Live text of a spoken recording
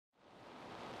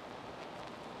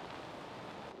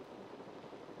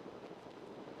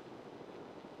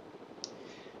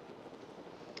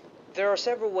There are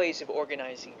several ways of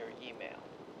organizing your email.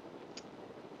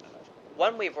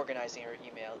 One way of organizing your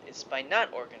email is by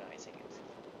not organizing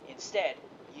it. Instead,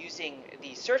 using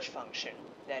the search function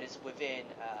that is within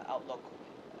Outlook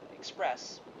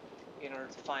Express in order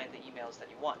to find the emails that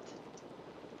you want.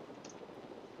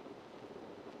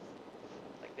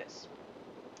 Like this.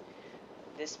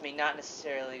 This may not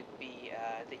necessarily be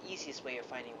the easiest way of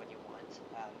finding what you want.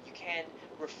 You can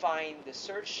refine the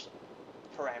search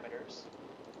parameters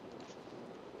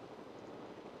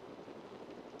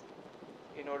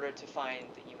in order to find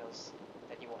the emails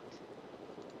that you want.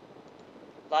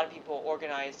 A lot of people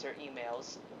organize their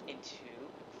emails into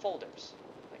folders,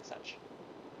 like such.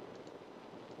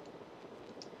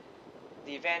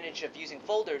 The advantage of using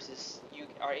folders is you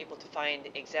are able to find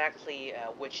exactly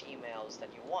which emails that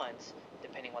you want,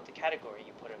 depending on what the category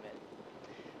you put them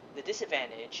in. The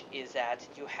disadvantage is that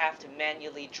you have to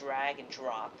manually drag and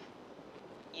drop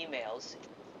emails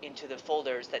into the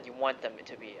folders that you want them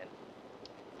to be in,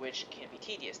 which can be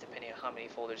tedious depending on how many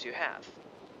folders you have.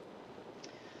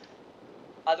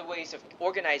 Other ways of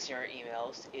organizing your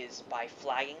emails is by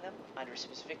flagging them under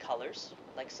specific colors,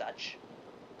 like such,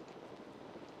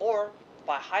 or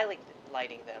by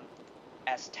highlighting them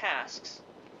as tasks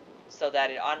so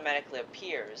that it automatically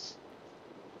appears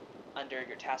under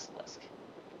your task list.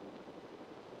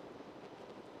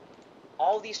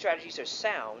 All these strategies are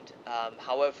sound,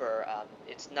 however,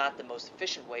 it's not the most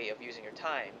efficient way of using your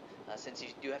time, since you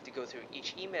do have to go through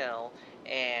each email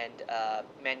and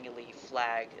manually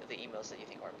flag the emails that you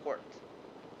think are important.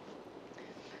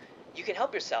 You can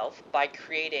help yourself by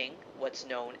creating what's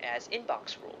known as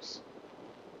inbox rules.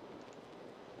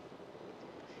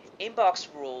 Inbox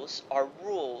rules are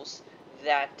rules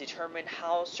that determine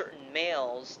how certain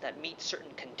mails that meet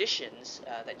certain conditions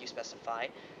that you specify,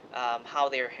 how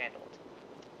they are handled.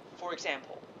 For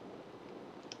example,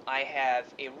 I have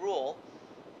a rule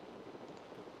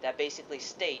that basically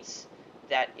states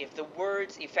that if the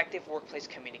words effective workplace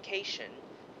communication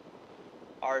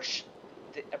are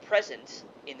present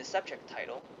in the subject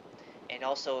title, and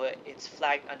also it's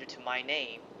flagged under to my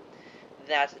name,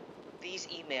 that these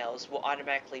emails will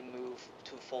automatically move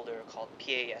to a folder called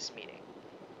PAS meeting.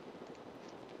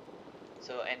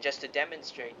 So, and just to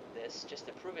demonstrate this, just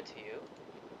to prove it to you,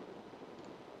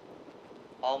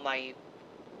 all my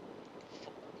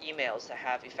emails that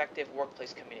have effective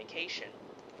workplace communication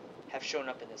have shown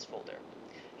up in this folder.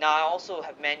 Now, I also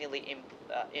have manually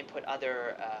input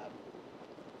other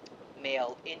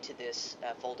mail into this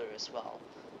folder as well,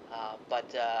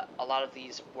 but a lot of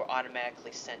these were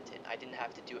automatically sent in. I didn't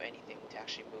have to do anything to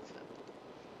actually move them.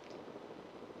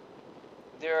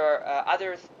 There are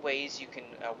other ways you can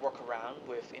work around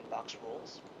with inbox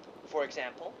rules. For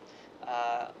example,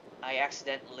 I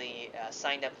accidentally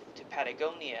signed up to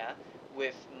Patagonia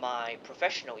with my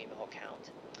professional email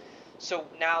account. So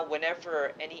now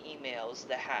whenever any emails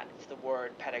that have the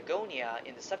word Patagonia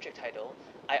in the subject title,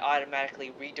 I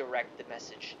automatically redirect the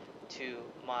message to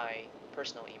my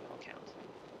personal email account.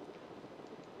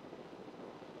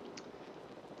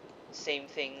 Same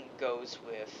thing goes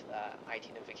with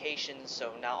IT notifications.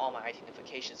 So now all my IT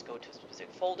notifications go to a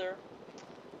specific folder.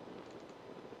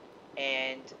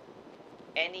 And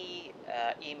any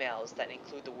emails that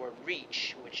include the word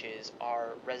REACH, which is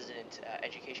our resident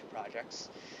education projects,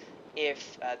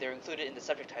 if they're included in the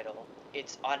subject title,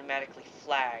 it's automatically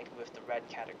flagged with the red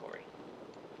category.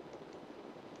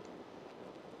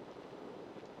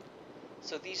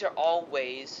 So these are all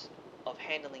ways of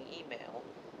handling email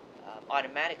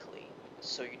automatically,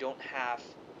 so you don't have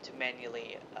to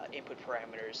manually input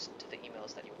parameters to the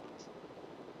emails that you want.